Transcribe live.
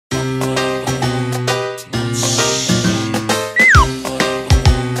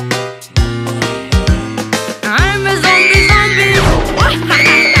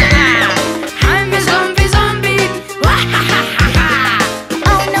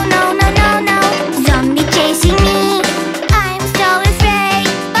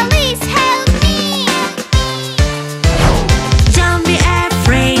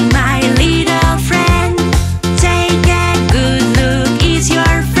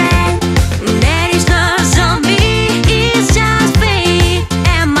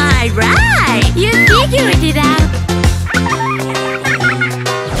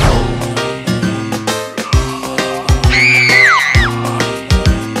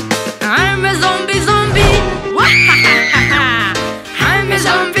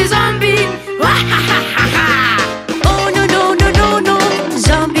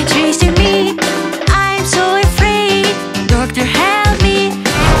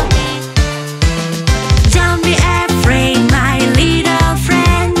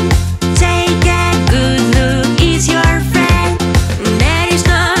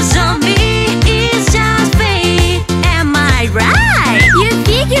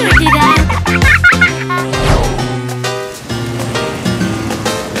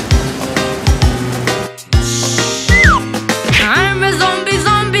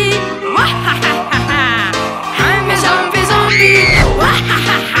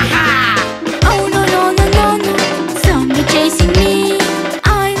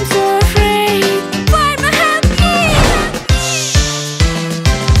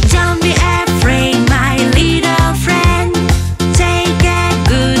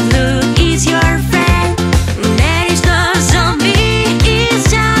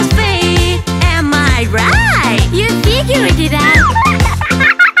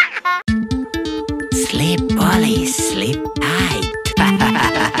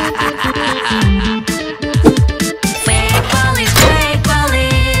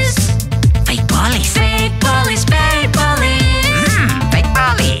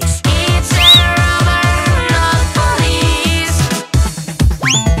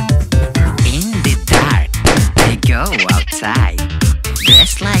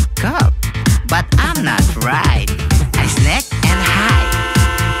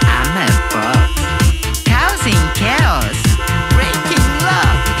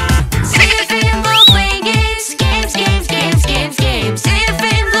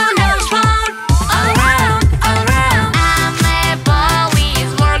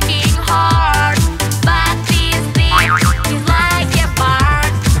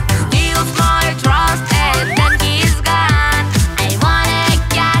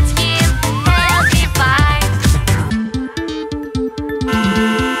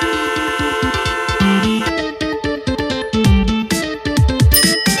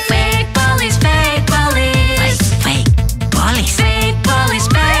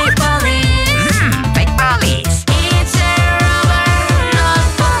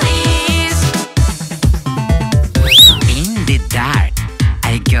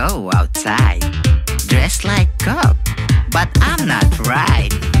I go outside, dressed like cop, but I'm not right.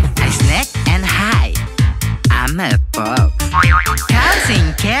 I snack and hide, I'm a fox,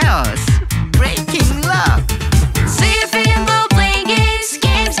 causing chaos, breaking love. Sleeping blue, playing games,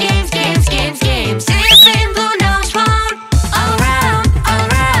 games, games, games, games, games. Sleeping blue, nose phone, all around, all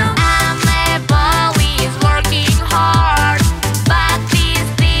around. I'm a boy, he's working hard, but this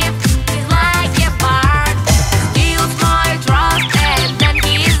thief is like a bird. Steals my trust and then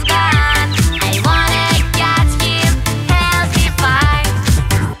he's gone. I wanna catch him, help me find.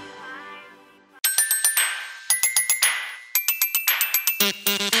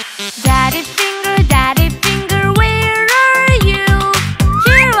 Daddy finger, where are you?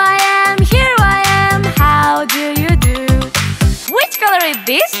 Here I am, how do you do? Which color is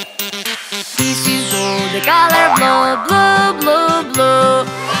this? This is blue, the color blue, blue, blue, blue.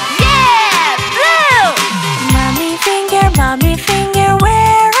 Yeah, blue! Mommy finger,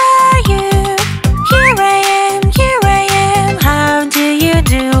 where are you? Here I am, how do you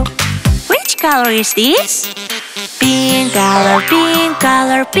do? Which color is this? Pink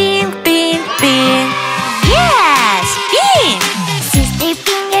color, pink, pink, pink. Yes, pink!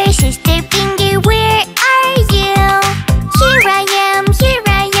 Sister finger, where are you? Here I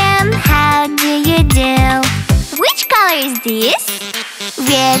am, how do you do? Which color is this?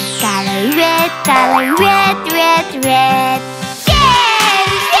 Red color, red. Yes,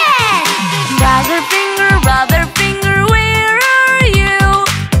 yes! Brother finger, where are you?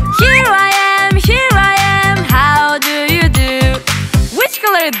 Here I am, how do you do? Which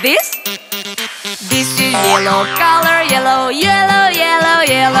color is this? This is yellow color, yellow. Yeah,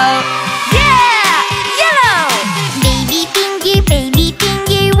 yellow! Baby finger,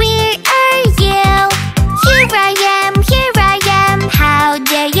 where are you? Here I am, how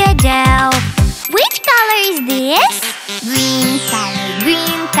do you do? Which color is this?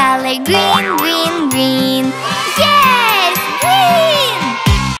 Green color, green. Yes, green!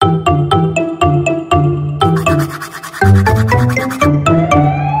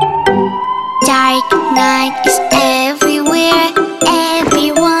 Dark night is everywhere,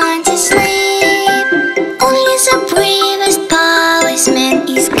 everyone's asleep. Only the bravest policeman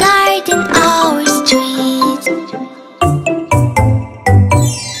is guarding our streets.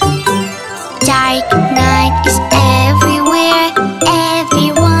 Dark night is everywhere,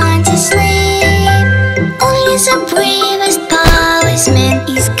 everyone's asleep. Only the bravest policeman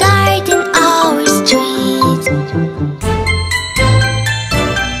is guarding our streets.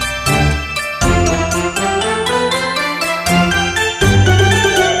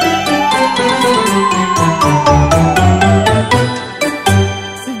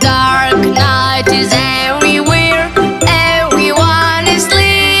 Dark night is everywhere, everyone is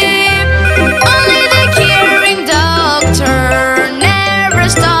asleep. Only the caring doctor never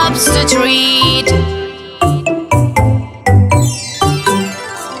stops to treat.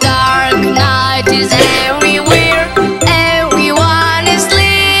 Dark night is everywhere, everyone is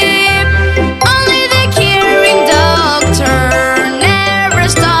asleep. Only the caring doctor never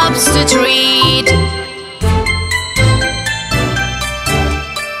stops to treat.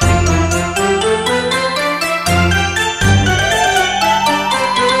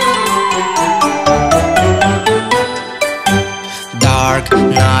 Dark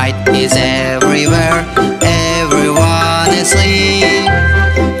night is everywhere, everyone is asleep.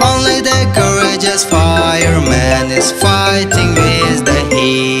 Only the courageous fireman is fighting with the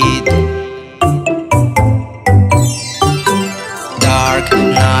heat. Dark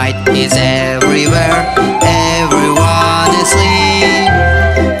night is everywhere, everyone is asleep.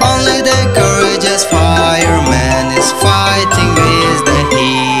 Only the courageous fireman is fighting with the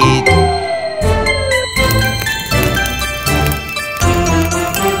heat.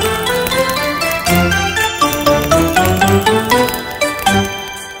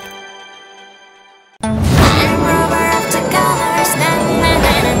 I'm rubber of the colors, na na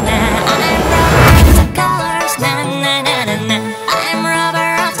na na na. I'm rubber of the colors, na na na na na. I'm rubber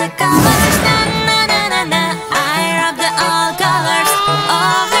of the colors, na na na na na. I rub the all colors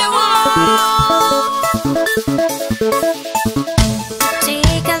of the world.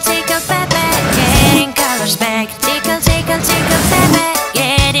 Tickle, Pepe, getting colors back. Tickle, Pepe,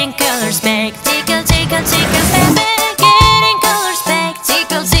 getting colors back. Tickle, Pepe, getting colors back.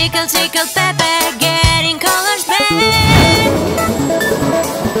 Tickle, Pepe, getting colors back.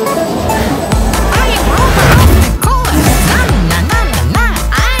 I am rubber of the colors, na na na na na.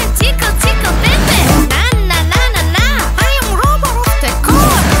 I am Tickle, Pepe, na na na na na. I am rubber of the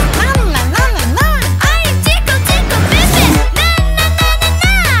colors, na na na na na. I am Tickle, Pepe, na na na na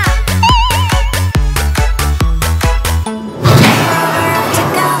na. I'm rubber of the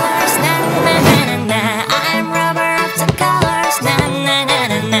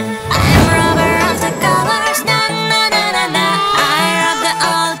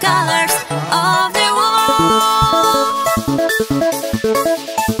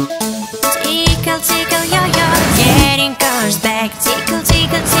tickle, yo-yo, getting colors back. Tickle,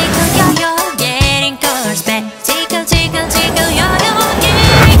 tickle, tickle, yo-yo, getting colors back. Tickle, tickle, tickle, yo-yo,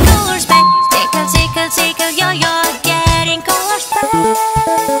 getting colors back. Tickle, tickle, tickle, yo-yo, getting colors back.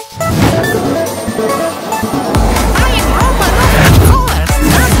 I am robot of the colors.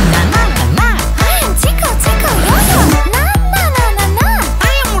 Na na na na na. I am tickle, tickle, yo-yo, na na na na na.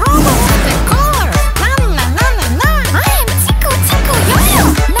 I am robot of the colors. Na na na na na. I am tickle, tickle, yo-yo,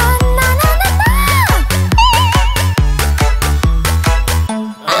 na na na na na.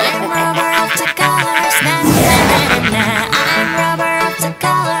 I'm rubber of the colors, na na na na na. I'm rubber of the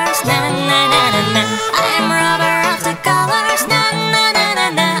colors, na na na na na. I'm rubber of the colors, na na na na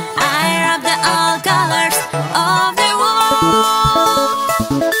na. I rub the all colors of the world.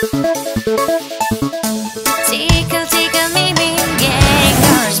 Tickle, tickle me, me, getting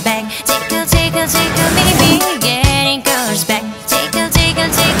colors back. Tickle, tickle, tickle me, me, getting colors back. Tickle, tickle,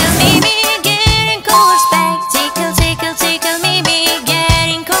 tickle me, me, getting colors back. Tickle, tickle, tickle me, me,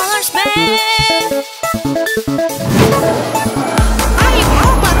 getting colors back. I am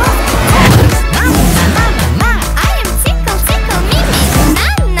robot of the colors. Na na na na na. I am tickle, tickle me, me, na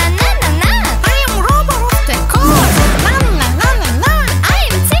na na na na. I am robot of the colors. Na na na na na. I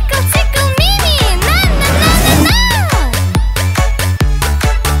am tickle, tickle me, me, na na na na na.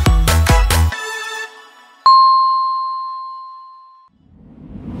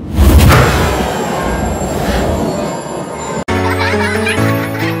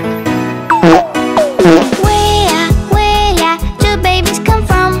 Where do babies come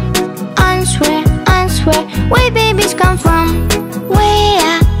from? Answer, answer, where babies come from?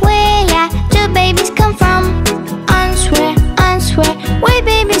 Where do babies come from? Answer, answer, where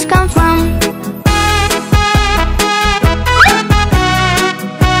babies come from?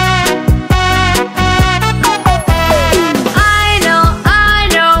 I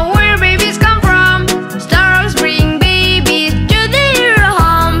know where babies come from. Stars bring babies to their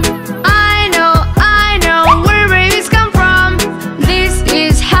home. I know where babies come from. This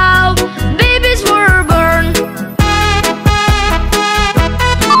is how babies were born.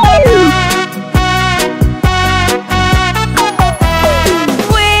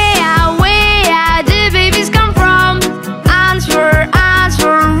 Where do babies come from? Answer,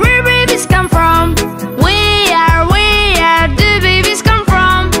 answer, where babies come from? Where do babies come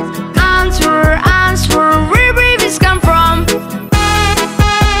from? Answer, answer, where babies come from?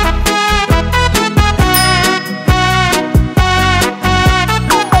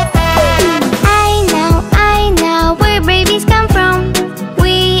 I know where babies come from.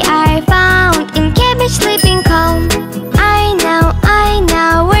 We are found in cabbage sleeping calm. I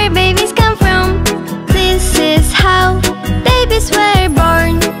know where babies come from. This is how babies were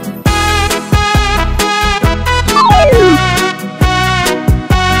born.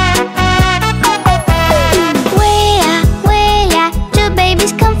 Where do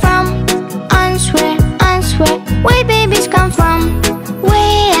babies come from? Answer, answer, where babies come from?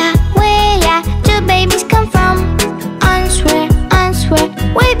 Where do babies come from? Answer, answer,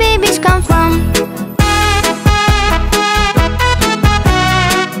 where babies come from?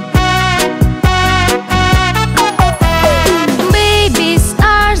 Babies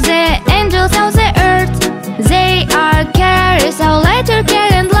are the angels of the earth. They are carriers of light,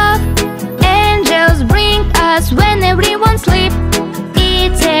 care and love. Angels bring us when everyone sleeps.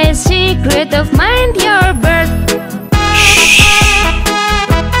 It's a secret of mind, your birth.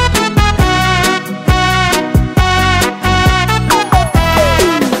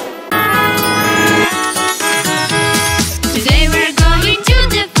 Today we're going to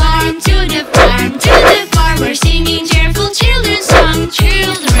the farm, to the farm, to the farm. We're singing cheerful children's song,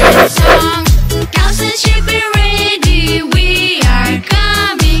 children's song. Cows and sheep are ready, we are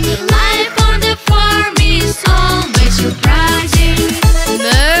coming. Life on the farm is always surprising.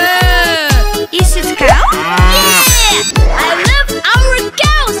 Is it cow? Yeah! I love our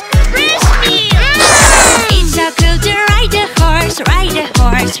cows, fresh milk. It's so cool to ride a horse, ride a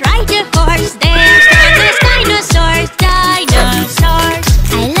horse, ride a horse. Dance on those dinosaurs, dinosaurs.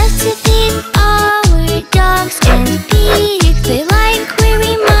 I love to feed our dogs and pigs. They like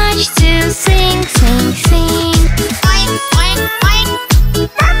very much to sing, sing, sing. Oink, oink, oink.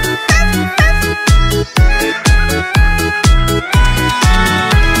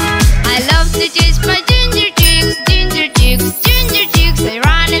 I love to chase my ginger chicks, ginger chicks, ginger chicks. They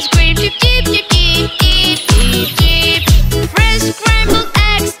run and scream, chip, chip, chip, chip, chip, chip, chip. Fresh scrambled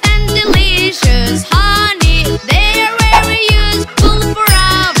eggs and delicious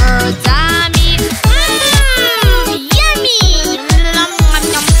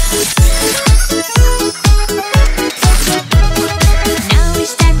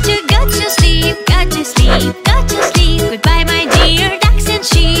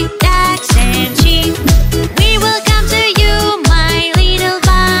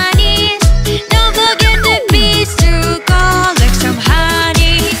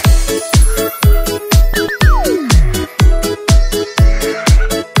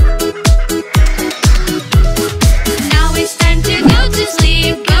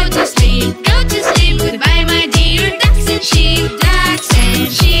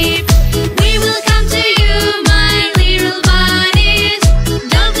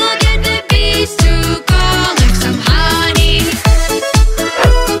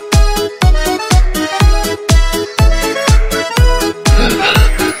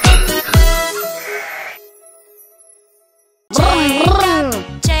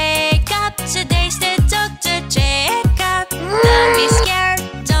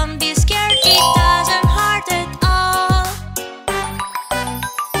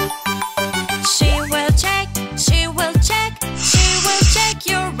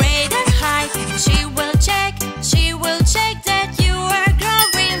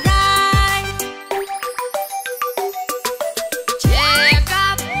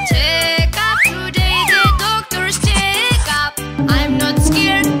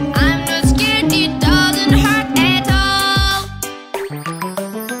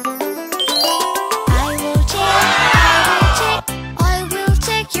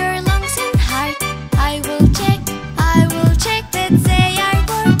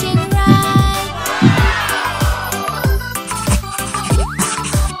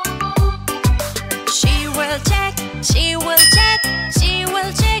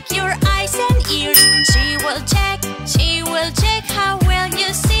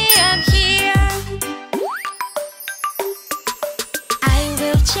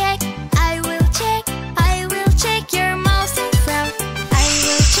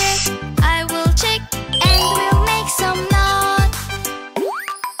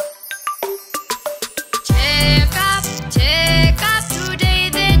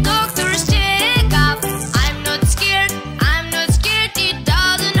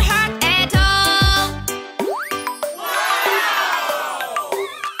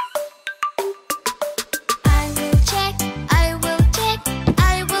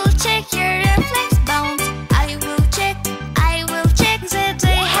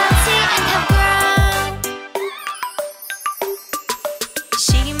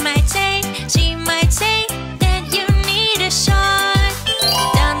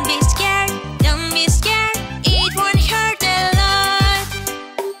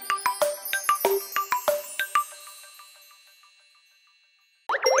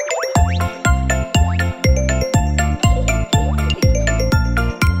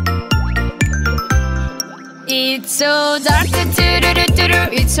so dark, it's so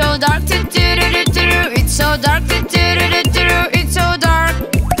dark, it's so dark, it's so dark. It's so dark, it's so dark,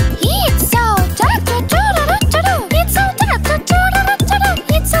 it's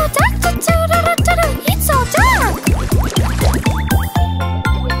so dark, it's so dark.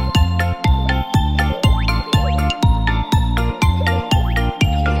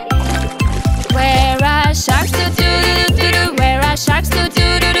 Where are sharks? Where are sharks?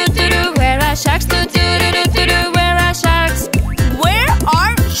 Where are sharks? Where are sharks? Where are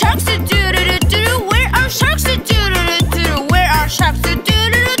sharks? Where are sharks? Where are sharks?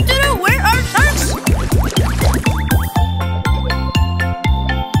 Where are sharks?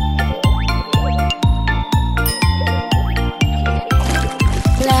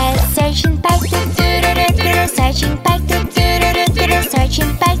 Let's searching back, searching back,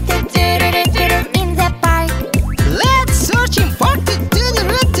 searching back in the park. Let's searching park,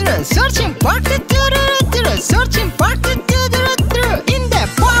 searching park, searching park in the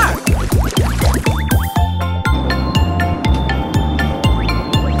park.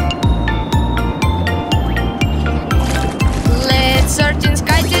 Let's searching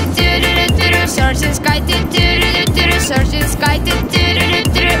sky, searching sky, searching sky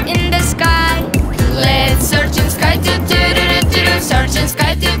in the sky. Let's searching sky, searching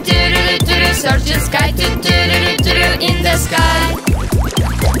sky, searching sky in the sky.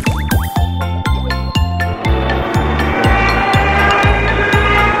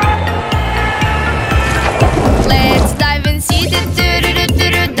 Let's dive and see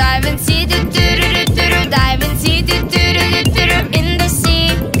dive and see dive and see in the sea.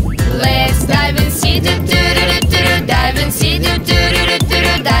 Let's dive and see dive and see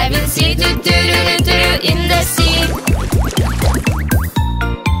dive and see in the sea.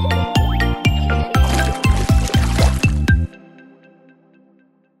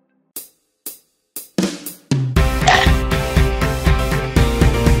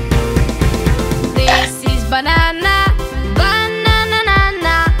 This is banana,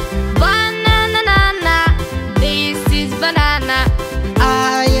 banana, banana. This is banana.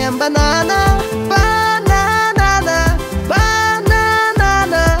 I am banana, banana,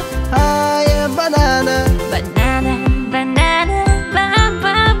 banana. I am banana. Banana, banana,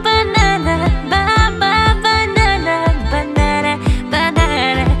 banana, banana, banana, banana.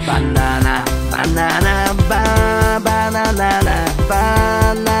 Banana, banana, banana,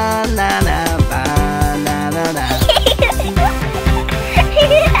 banana, banana.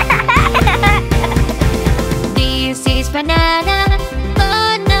 This is banana,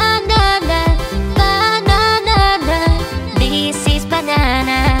 banana, banana. This is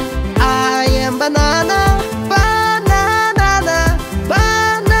banana. I am banana, banana,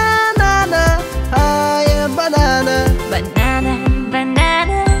 banana. I am banana. Banana, banana,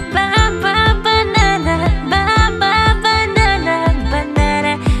 banana, banana, banana, banana,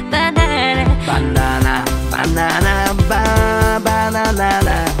 banana. Banana, banana,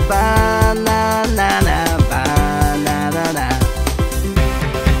 banana, banana, banana.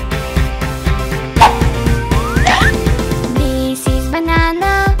 This is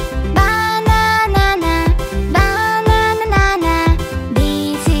banana, banana, banana.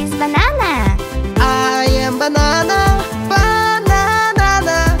 This is banana. I am banana,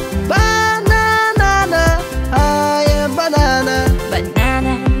 banana, banana. I am banana.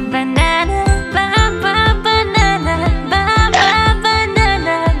 Banana, banana, banana, banana, banana,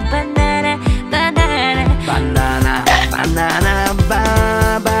 banana, banana. Banana, banana,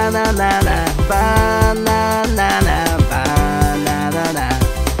 banana, banana, banana.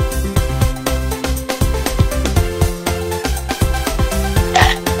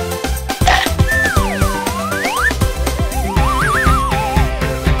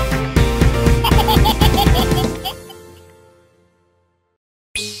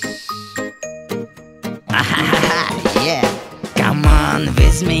 Yeah, come on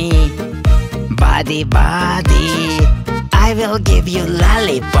with me, buddy, buddy. I will give you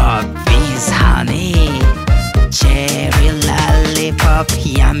lollipop with honey. Cherry lollipop,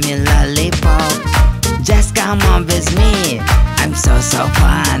 yummy lollipop. Just come on with me, I'm so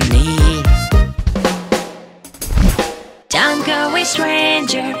funny. Don't go away,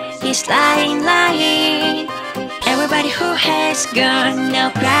 stranger. He's lying, lying. Everybody who has gone,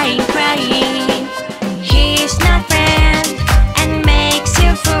 no crying, crying. He's not friend and makes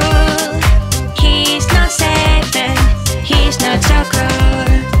you fool. He's not safe and he's not so cool.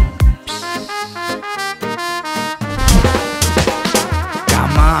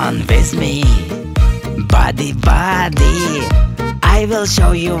 Come on with me, buddy, buddy. I will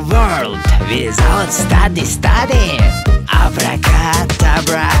show you world without study.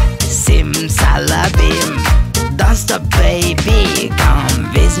 Abracadabra, simsalabim. Don't stop, baby,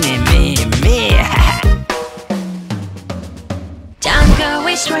 come with me. Don't go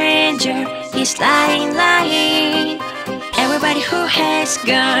with stranger, he's lying. Everybody who has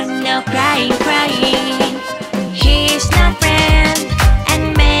gone, now crying. He's not friend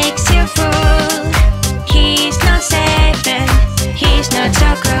and makes you fool. He's not safe and he's not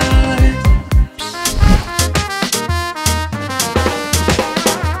so cool.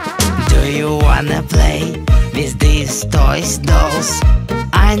 Do you wanna play with these toys, dolls?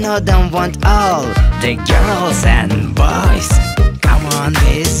 I know them want all the girls and boys. Come on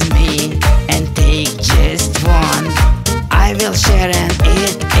with me and take just one. I will share and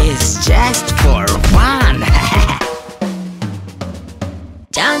it is just for fun.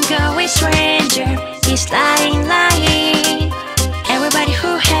 Don't go with stranger, he's lying. Everybody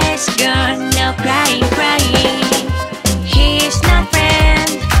who has gone, now crying. He's not friend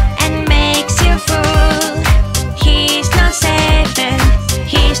and makes you fool. He's not safe and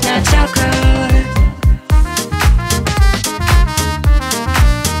he's not so cool.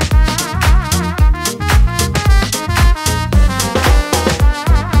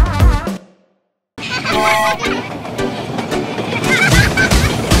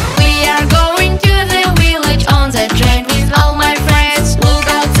 We are going to the village on the train with all my friends. Look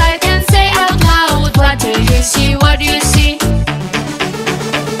outside and say out loud, what do you see? What do you see?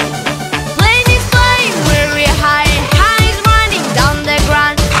 Plane is flying very high. High is running down the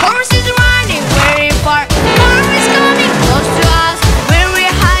ground. Horse is running very far. Farm is coming close to us. Very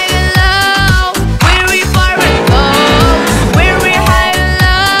high and low. Very far and close. Very high and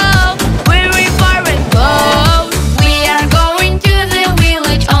low. Very far and close. We are going to the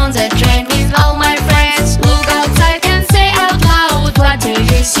village on the train with all my friends. Look outside and say out loud, what do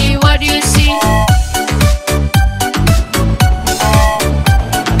you see? What do you see?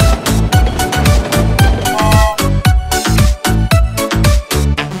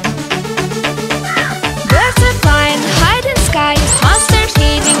 Birds are flying high in the sky. Monsters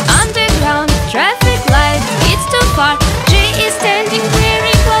hiding underground. Traffic light, it's too far. Tree is standing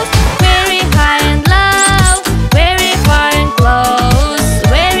very close. Very high and low. Very far and close.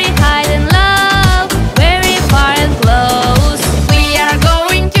 Very high and low. Very far and close. We are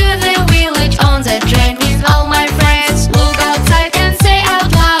going to the village on the train with all my friends. Look outside and say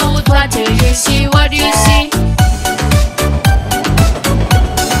out loud, what do you see? What do you see?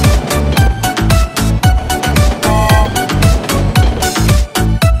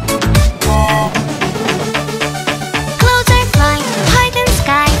 Clouds are flying high in the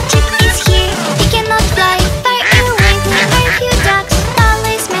sky. Chick is here, he cannot fly. Far away, very few ducks.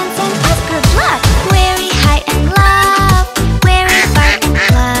 Talisman and ask good luck. Very high and low, very far and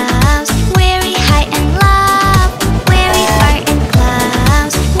close. Very high and low, very far and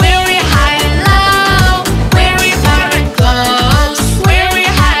close. Very high and low, very far and close. Very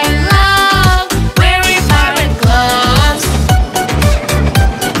high and low, very far and close.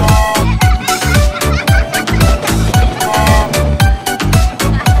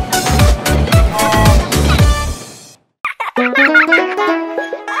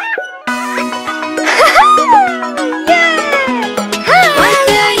 What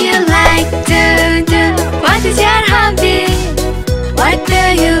do you like to do? What is your hobby? What do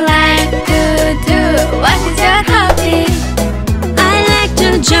you like to do? What is your hobby? I like to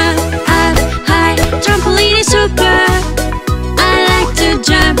jump up high. Trampoline is super. I like to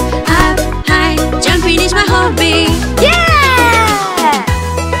jump up high. Jumping is my hobby. Yeah!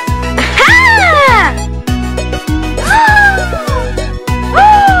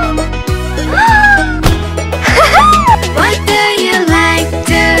 What do you like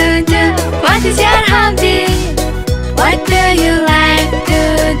to do? What is your hobby? What do you like to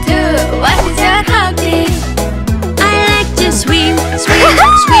do? What is your hobby? I like to swim.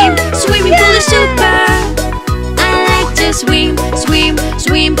 Swimming pool is super. I like to swim.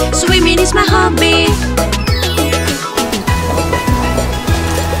 Swimming is my hobby.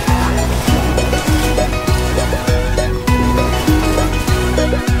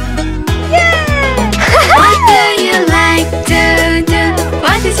 What do you like to do?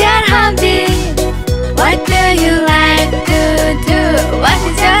 What is your hobby? What do you like to do? What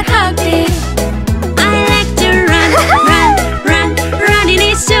is your hobby? I like to run. Running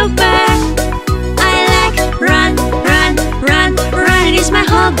is super. I like running is my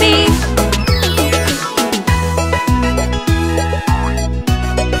hobby.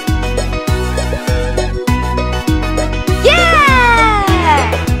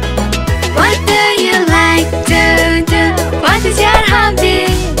 What do you like to do? What is your hobby?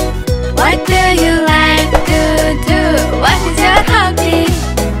 What do you like to do? What is your hobby?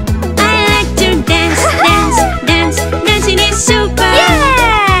 I like to dance.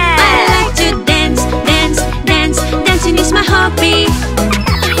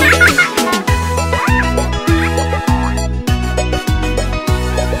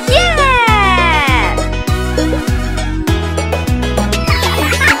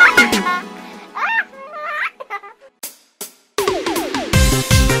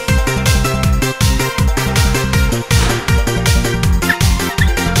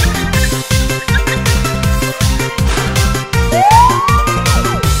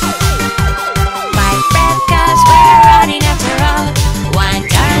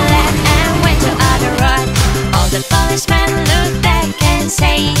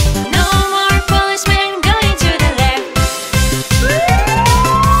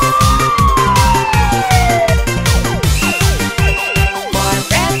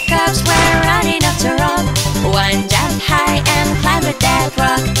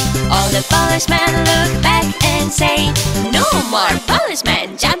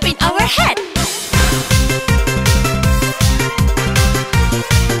 policemen jumping overhead.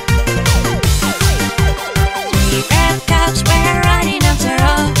 Three red cops were running after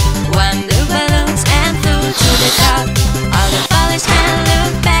all. One blew balloons and flew to the top. All the policemen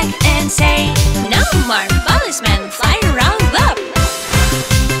look back and say, no more policemen fly around up.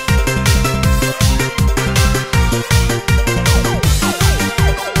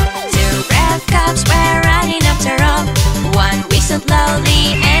 Two red cops were running after all. One whistled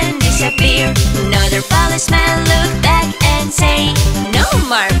loudly and disappeared. Another policeman looked back and say, no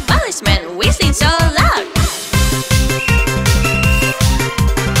more policemen whistling so loud.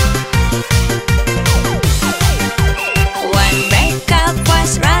 One red cop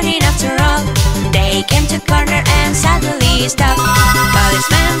was running after all. They came to corner and suddenly stopped.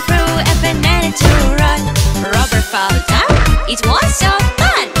 Policeman threw a banana to run. Robert fell down. It was so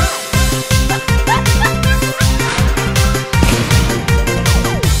fun.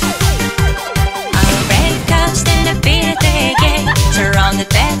 Our red cops then appeared again, surrounded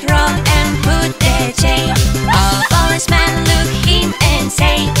that rock and put the chain. All policemen look him and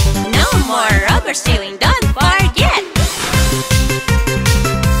say, no more robber stealing, don't forget.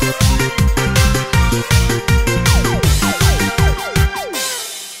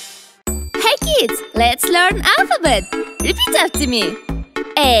 Hey kids, let's learn alphabet. Repeat after me.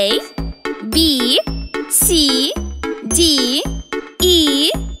 A, B, C, D,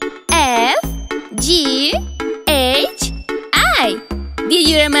 E, F, G, H, I. Did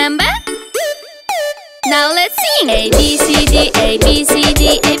you remember? Now let's sing. A, B, C, D, A, B, C,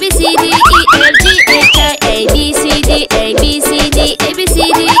 D, A, B, C, D, E, F, G, H, I. A, B, C, D, A, B, C, D, A, B, C,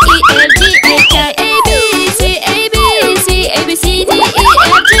 D, E, F, G, H, I. A, B, C, A, B, C, A, B, C, D, E,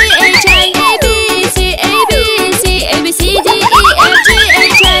 F, G, H, I. A, B, C, A, B, C, A, B, C, D, E, F, G,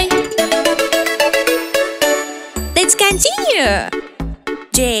 H, I. Let's continue.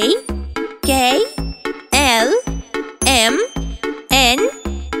 J, K, L, M, N,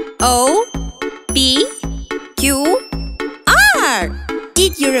 O, P, Q, R.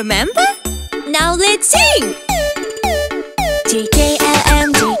 Did you remember? Now let's sing. J, K, L,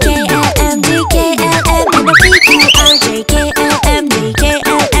 M, J, K, L, M, J, K, L, M, N, O, P, Q, R. J, K, L, M, J, K,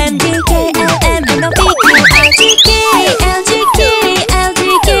 L, M, J, K, L, M, N, O, P, Q, R. J, K, L, J, K, L, J,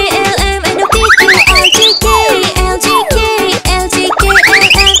 K, L, M, N, O, P, Q, R. J, K, L, J, K, L, J, K, L, M,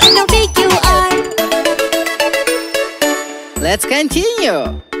 N, O, P, Q, R. Let's continue.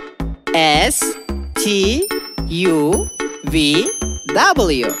 S, T, U, V,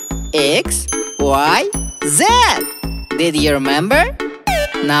 W, X, Y, Z. Did you remember?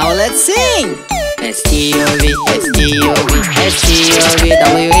 Now let's sing. S, T, U, V, S, T, U, V, S, T, U, V,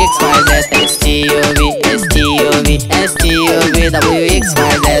 W, X, Y, Z. S, T, U, V, S, T, U, V, S, T, U, V, W, X, Y,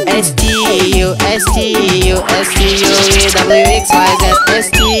 Z. S, T, U, S, T, U, S, T, U, V, W, X, Y, Z. S,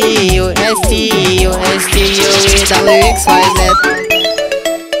 T, U, S, T, U, S, T, U, V, W, X, Y, Z.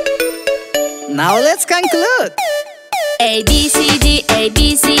 Now let's conclude. A, B, C, D, A,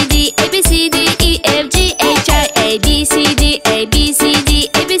 B, C, D, A, B, C, D, E, F, G, H, I. A, B, C, D, A, B, C, D,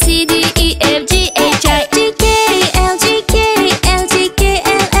 A, B, C, D, E, F, G, H, I. J, K, L, J, K, L, J, K,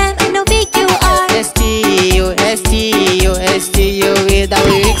 L, M, N, O, P, Q, R. S, T, U, S, T, U, S, T, U, V,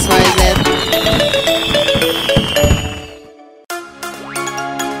 W, X, Y, Z.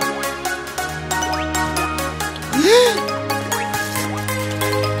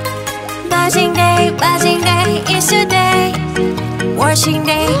 Buzzing day is today. Washing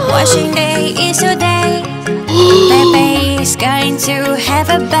day is today. Pepe is going to have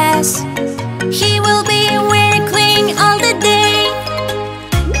a bath. He will be very clean all the day.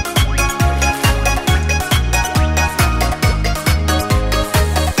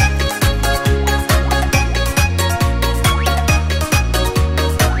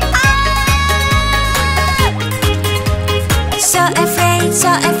 So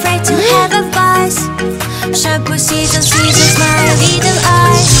afraid to have a buzz. Shampoo season, my little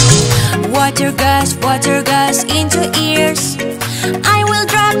eyes. Water goes into ears. I will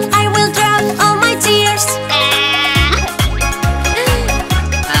drop all my tears.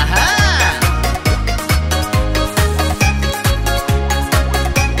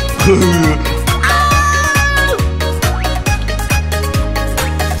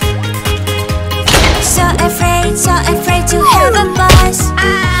 So afraid to have a buzz.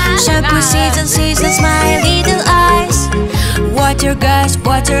 Shampoo season, my little eyes. Water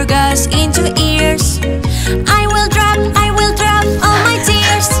goes into ears. I will drop all my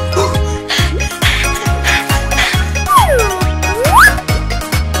tears.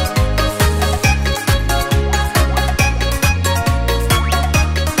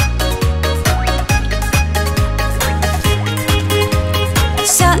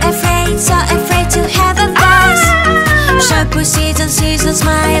 seasons,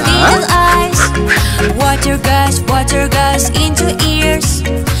 my little eyes. Water gush into ears.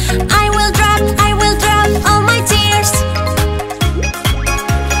 I will drop all my tears.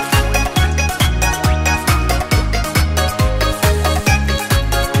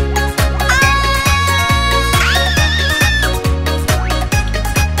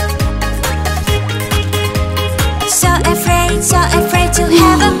 So afraid to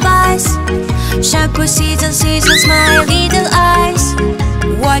have a buzz. Shampoo seasons, my little eyes.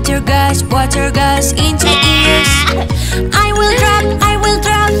 Water gush into ears. I will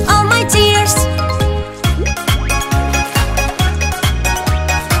drop all my tears.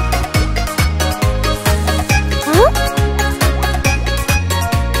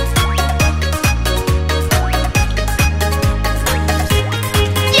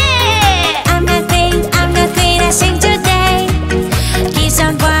 Yeah! I'm not finishing today. Give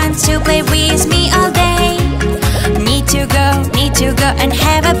someone to play with me all day. Need to go and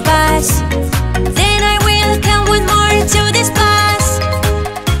have a buzz. Then I will come one more to this bus.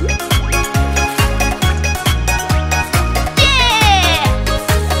 Yeah!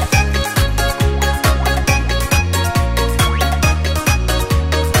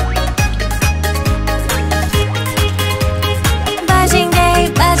 Buzzing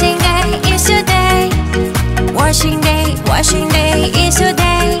day is today. Washing day is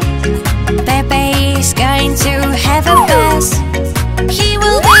today. Pepe is going to have a buzz. He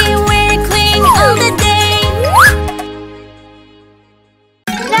will be wearing clean all the day.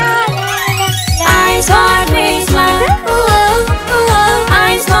 I'm smart, very smart.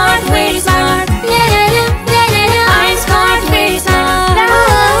 I'm smart, very smart. I'm smart, very smart.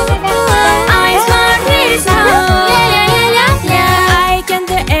 I'm smart, very smart. I can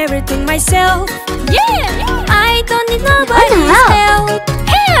do everything myself. Yeah, I don't need nobody's help.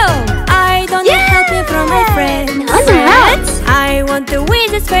 I don't need help from my friends. I want to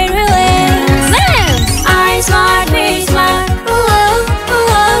win this fairy land. I'm smart, very smart.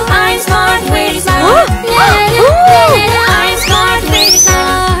 I'm smart, very smart. I'm smart, very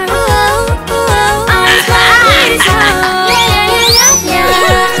smart. I'm smart, very smart.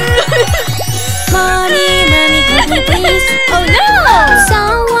 Mommy, help me please. Oh no!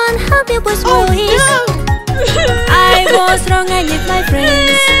 Someone help me please. I was wrong, I need my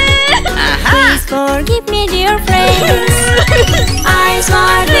friends. Please forgive me, dear friends. I'm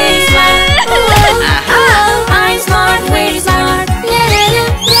smart, very smart. I'm smart, very smart.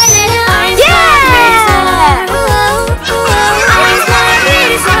 I'm smart, very smart. I'm smart,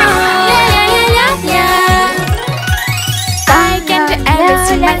 very smart. I can do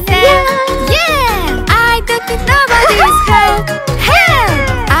everything myself. Yeah, I don't need nobody's help.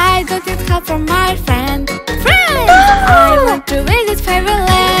 I don't need help from my friend. I want to visit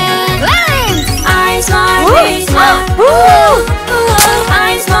fairyland. I'm smart, very smart.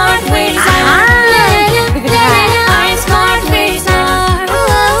 I'm smart, very smart. I'm smart, very smart.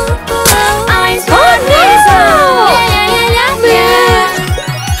 I'm smart, very smart.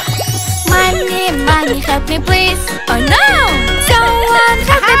 Money, help me please. Oh no! Someone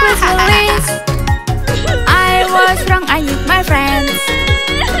help me please. I was wrong, I need my friends.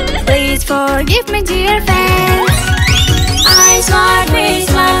 Please forgive me, dear friends. I'm smart, very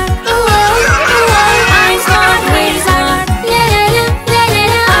smart. I'm smart, very smart.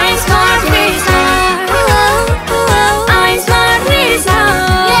 I'm smart, very smart. I'm smart, very smart.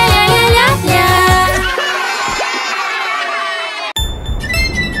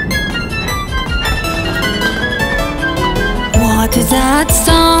 What is that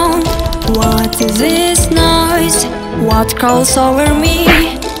sound? What is this noise? What crawls over me?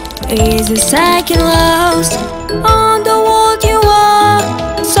 Is a second lost? On the world you are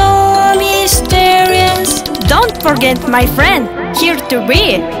so mysterious. Don't forget my friend, here to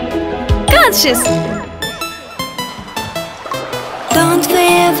be conscious. Don't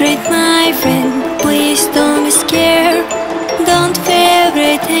favorite my friend, please don't be scared. Don't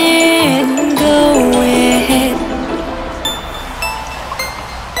favorite him, go ahead.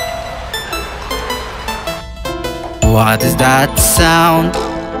 What is that sound?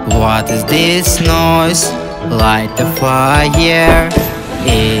 What is this noise? Light the fire.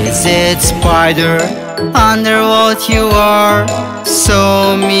 Is it spider? Under what you are,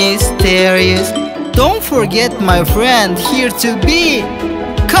 so mysterious. Don't forget my friend, here to be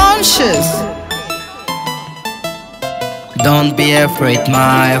conscious. Don't be afraid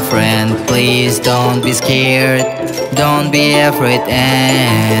my friend, please don't be scared. Don't be afraid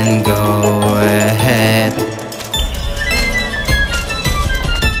and go ahead.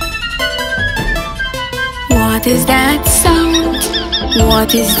 What is that sound?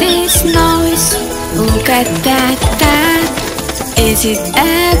 What is this noise? Look at that. Is it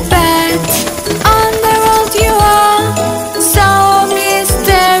a pet? On the road you are, so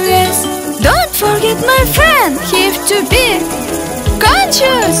mysterious. Don't forget my friend, have to be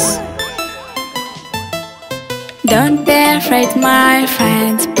conscious. Don't be afraid, my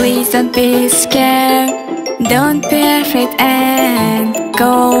friends, please don't be scared. Don't be afraid and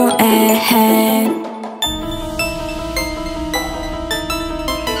go ahead.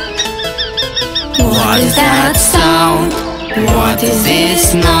 What is that sound? What is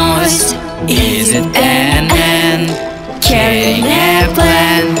this noise? Is it an ant carrying a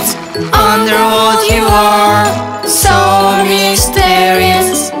plant? On the road you are, so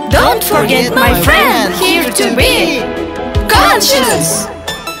mysterious. Don't forget, my friend, here to be conscious.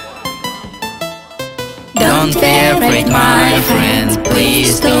 Don't be afraid, my friend,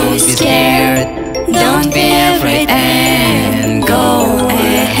 please don't be scared. Don't be afraid and go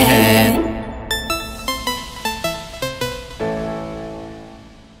ahead.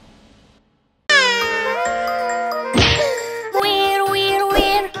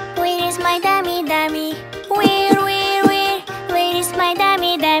 Where is my dummy, dummy? Where is my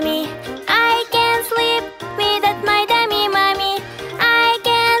dummy, dummy? I can't sleep without my dummy, mommy. I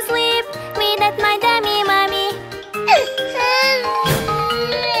can't sleep without my dummy, mommy.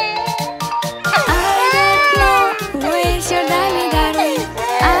 I don't know, where's your dummy, darling?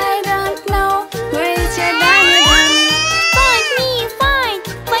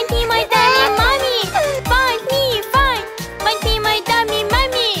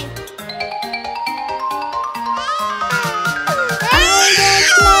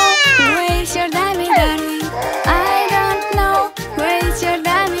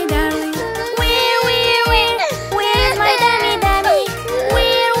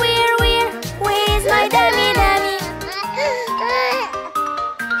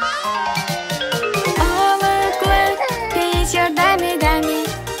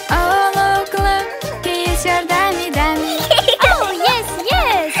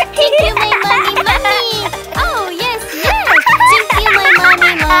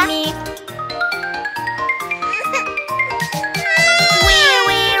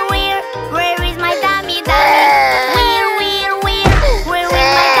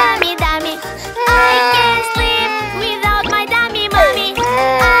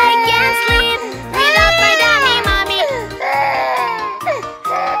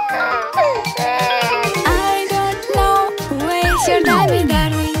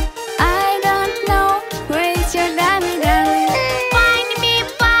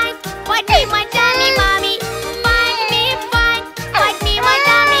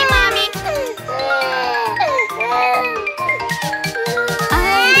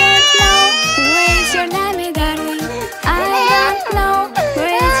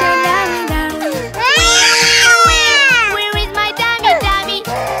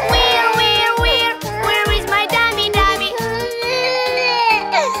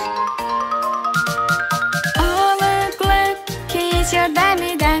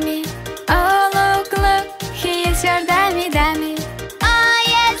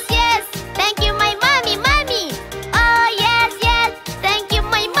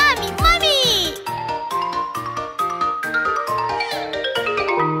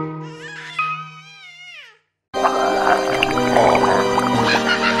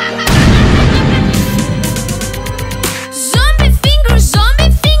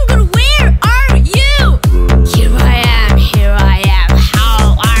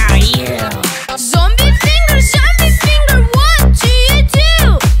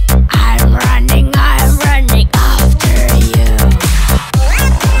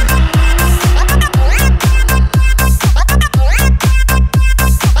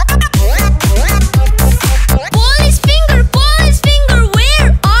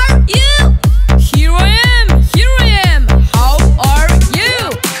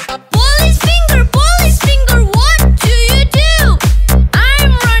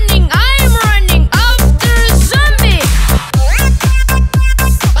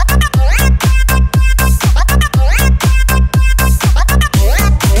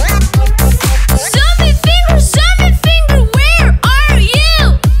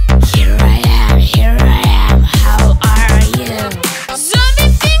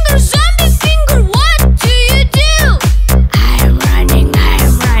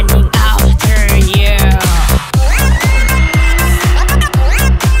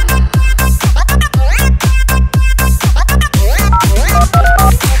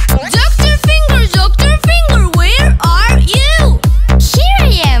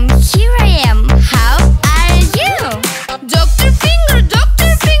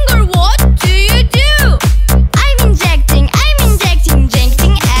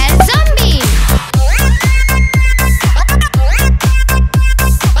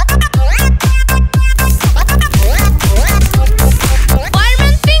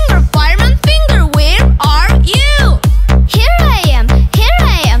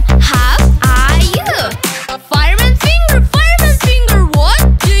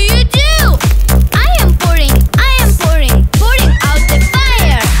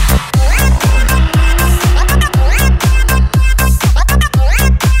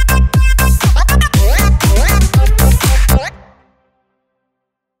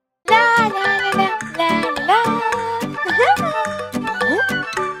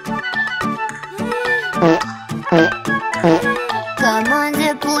 Come on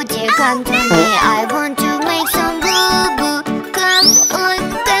the booty, come to me. I want to make some boo-boo. Come on,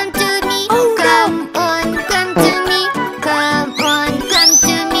 come to me. Come on, come to me. Come on, come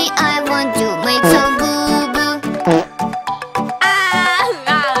to me. I want to make some boo-boo.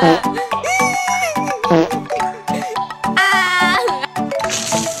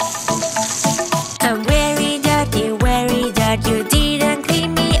 I'm very dirty, you didn't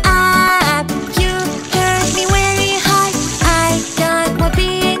clean me up. You hurt me very hard. I don't want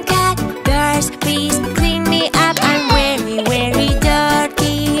being cat. Girls, please clean me up. I'm very, very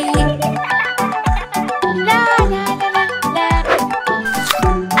dirty. La la la la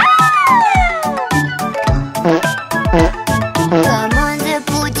Come on the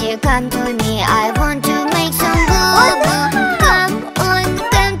booty, come to me. I want to make some boo-boo. Come on,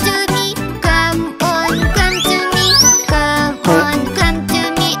 come to me. Come on, come to me. Come on, come to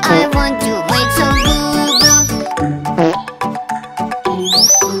me. I want to make some boo-boo.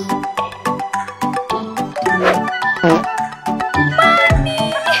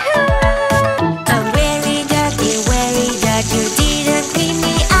 I'm very dirty, you didn't clean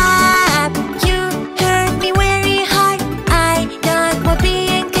me up. You hurt me very hard. I don't want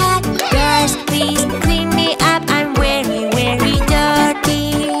being cat. Girls, please clean me up. I'm very, very dirty.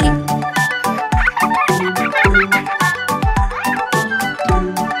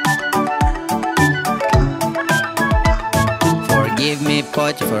 Forgive me,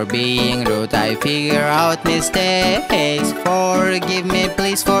 Potty, for being rude. I figure out mistakes. Forgive me,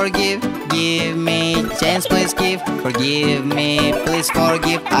 please forgive. Give me chance, please give. Forgive me, please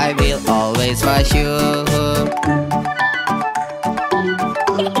forgive. I will always wash you.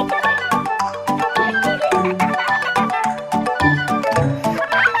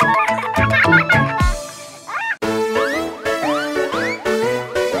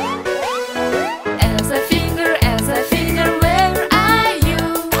 Elsa finger, where are you?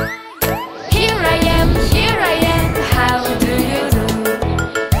 Here I am, how do you do?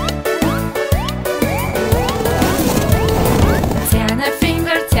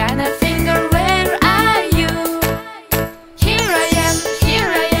 Tiana finger, where are you? Here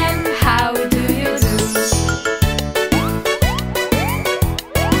I am, how do you do?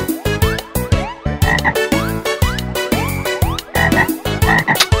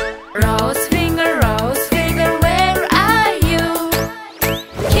 Rose finger, where are you?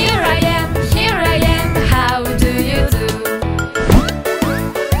 Here I am, how do you do?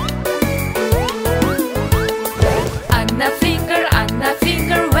 Anna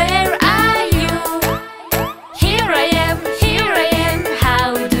finger, where are you? Here I am,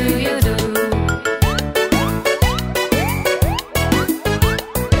 how do you do?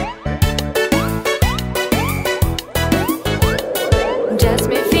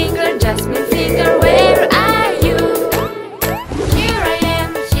 Jasmine finger, where are you? Here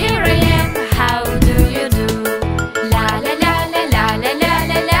I am, how do you do? La la la la la la la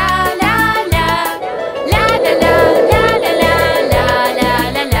la la la la la la la la la la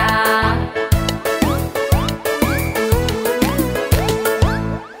la la.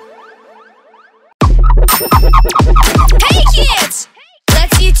 Hey kids!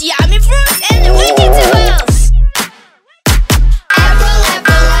 Let's eat yummy fruits and vegetables! Apple,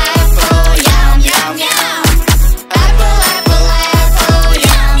 apple, apple, yum, yum, yum. Apple, apple, apple,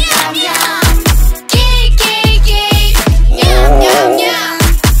 yum, yum, yum. Cake, cake, cake, yum, yum, yum.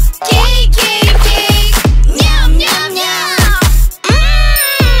 Cake, cake, cake, yum, yum, yum.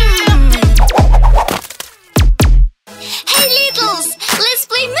 Hey littles, let's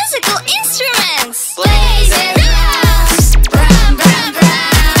play musical instruments. Play the drums, brum, brum,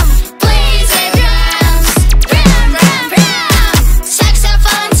 brum. Play the drums, brum, brum, brum.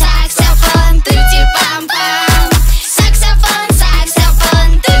 Saxophone, saxophone, tootie bum bum. Saxophone,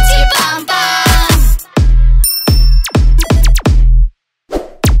 saxophone, tootie bum bum.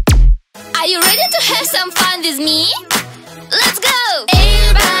 Are you ready to have some fun with me? Let's go!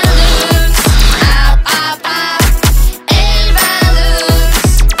 Air balloons, up, up, up. Air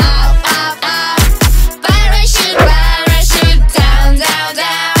balloons, up, up, up. Parachute, parachute, down, down,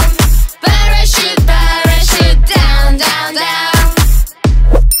 down. Parachute, parachute, down, down, down.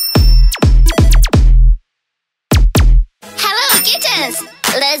 Hello, kittens!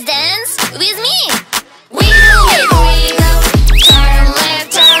 Let's dance with me! Wiggle, wiggle, wiggle. Turn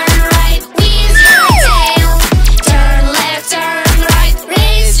left, turn right with your tail. Turn left, turn right.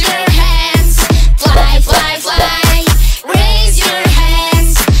 Raise your hands. Fly, fly, fly. Raise your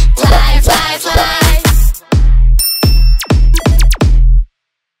hands. Fly, fly, fly.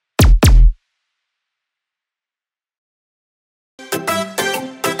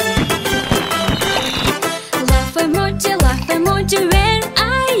 emoji, where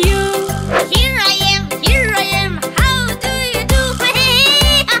are you? Here I am, here I am. How do you do?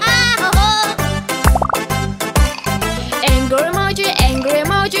 Angry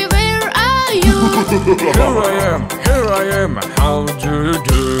emoji, where are you? Here I am, how do you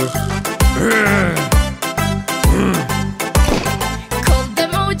do? Cold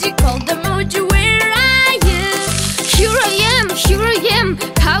emoji, where are you? Here I am,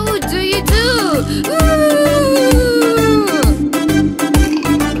 how do you do?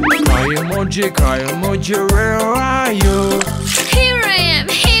 Cry emoji, where are you? Here I am,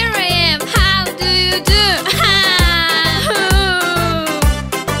 how do you do?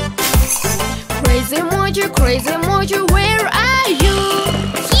 Crazy emoji, where are you?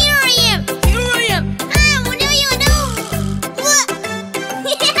 Here I am. How do you do?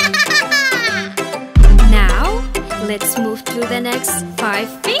 Now, let's move to the next 5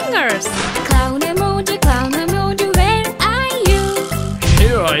 fingers. Clown emoji, where are you?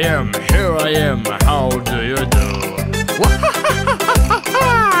 Here I am, how do you do?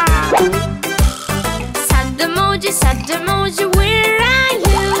 Sad emoji, where are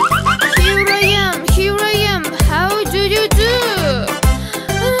you? Here I am, how do you do?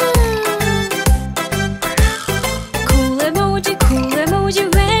 Cool emoji,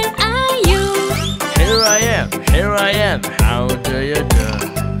 where are you? Here I am, how do you do?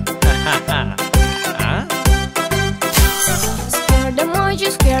 Huh? Scared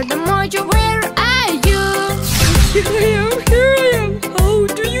emoji, where are you? Here I am, how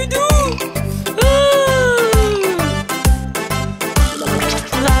do you do?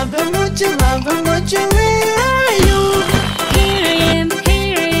 Love emoji, where are you? Here I am,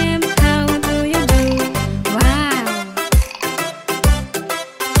 how do you do? Wow!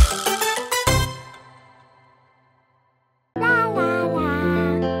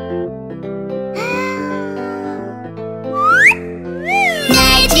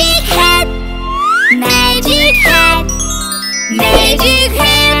 Magic hat, magic hat, magic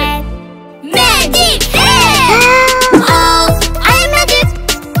hat, magic hat. Oh, I'm magic.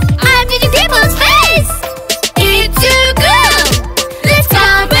 I'm making people's face. It's too good. Let's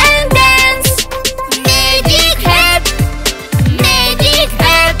jump and dance. Magic hat, magic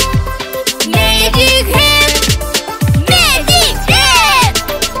hat, magic hat, magic hat.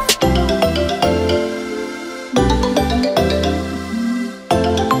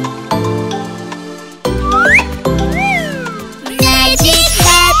 Magic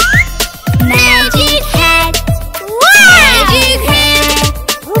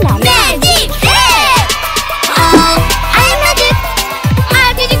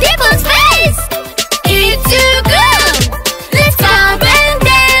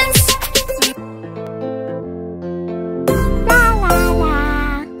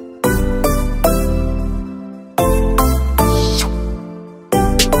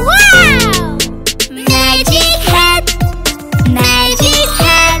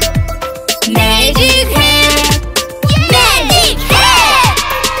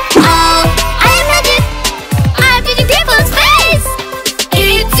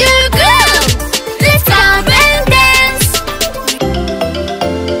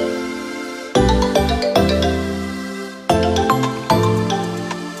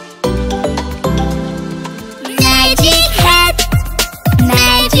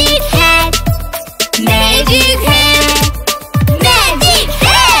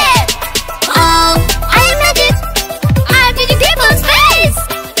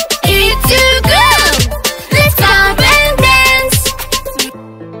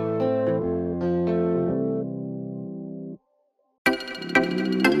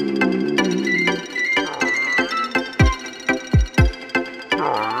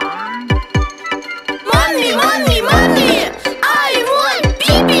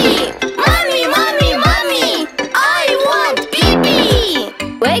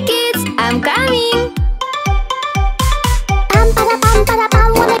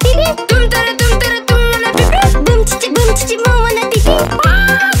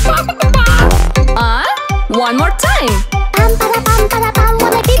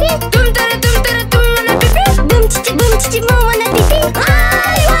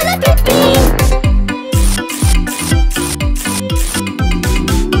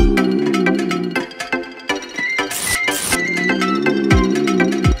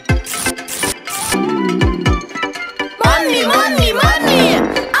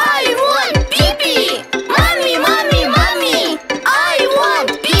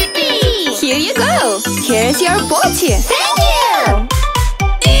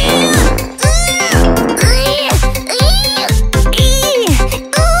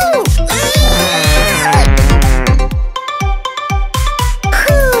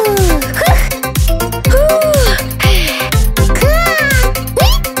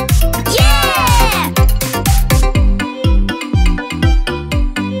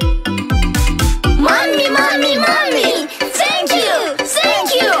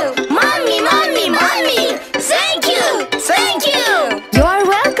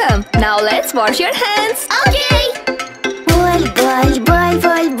let's wash your hands. Okay. Walk, walk, walk,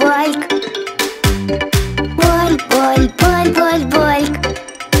 walk, walk. Walk, walk, walk, walk, walk.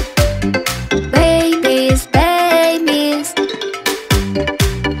 Babies, babies,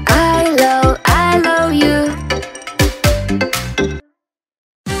 I love you.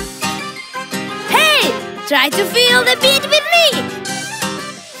 Hey, try to feel the beat with me.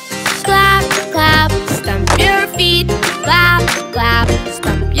 Clap, clap, stamp your feet. Clap, clap,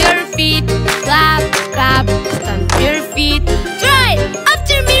 stamp your feet. Clap, clap, stamp your feet. Try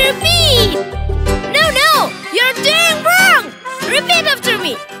after me, repeat. No, you're doing wrong. Repeat after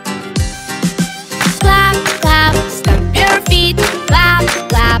me. Clap, clap, stamp your feet. Clap,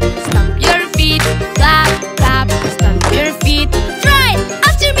 clap, stamp your feet. Clap, clap, stamp your feet. Try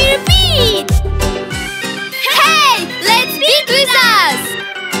after me, repeat. Hey, let's beat with us.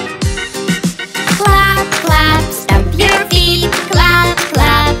 Clap, clap, stamp your feet. Clap,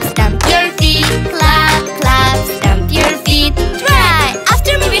 clap, stamp your feet. Clap, clap, stamp your feet. Try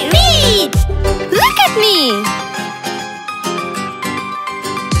after me, repeat. Look at me.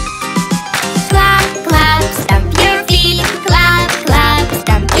 Clap, clap, stamp your feet. Clap, clap,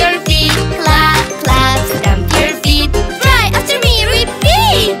 stamp your feet. Clap, clap, stamp your feet. Try after me,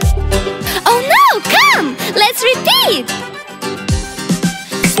 repeat. Oh no, come, let's repeat.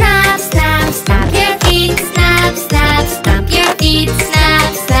 Snap, snap, stamp your feet. Snap, snap, stamp your feet.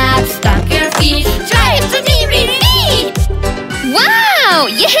 Snap, snap, stamp your feet. Try after me, repeat. Wow,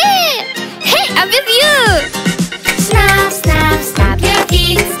 yeah! Hey, I'm with you. Snap, snap, stamp your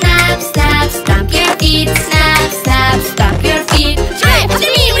feet. Snap, snap, stamp your feet. Snap, snap, stamp your feet. Try after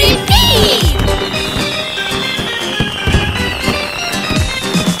me, repeat.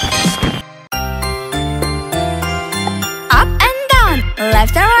 Up and down,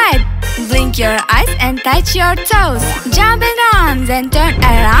 left and right. Blink your eyes and touch your toes. Jump and run, then turn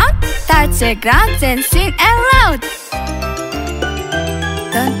around. Touch the ground, then sing aloud.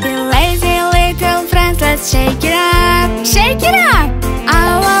 Don't be lazy, little friends, let's shake it up. Shake it up!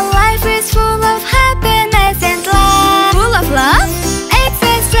 Our life is full of happiness and love. Full of love?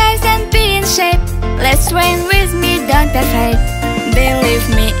 Exercise and be in shape. Let's train with me, don't be afraid. Believe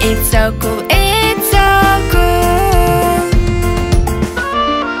me, it's so cool, it's so cool.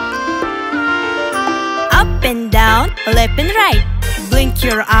 Up and down, left and right. Blink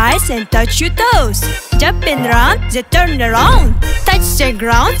your eyes and touch your toes. Jump and run, then turn around. Touch the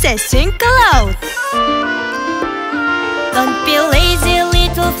ground, then sing aloud. Don't be lazy,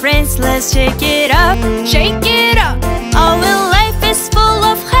 little friends, let's shake it up. Shake it up. Our life is full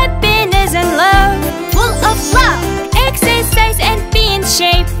of happiness and love. Full of love. Exercise and be in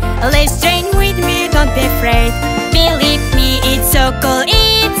shape. Let's train with me, don't be afraid. Believe me, it's so cool,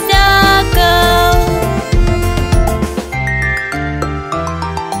 it's so cool.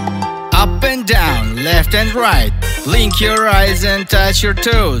 Up and down, left and right. Blink your eyes and touch your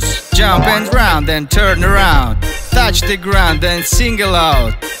toes. Jump and round, then turn around. Touch the ground, then sing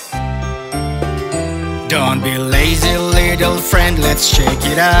aloud. Don't be lazy, little friend, let's shake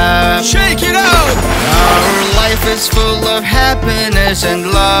it up. Shake it out! Our life is full of happiness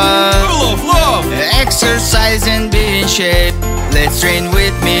and love. Full of love! Exercise and be in shape. Let's train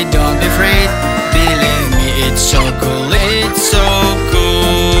with me, don't be afraid. Believe me, it's so cool, it's so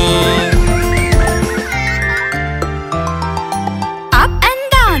cool. Up and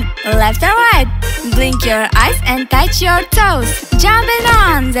down, left and right. Blink your eyes and touch your toes. Jump and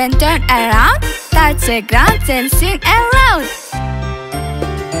run, then turn around. Touch the ground and sing aloud.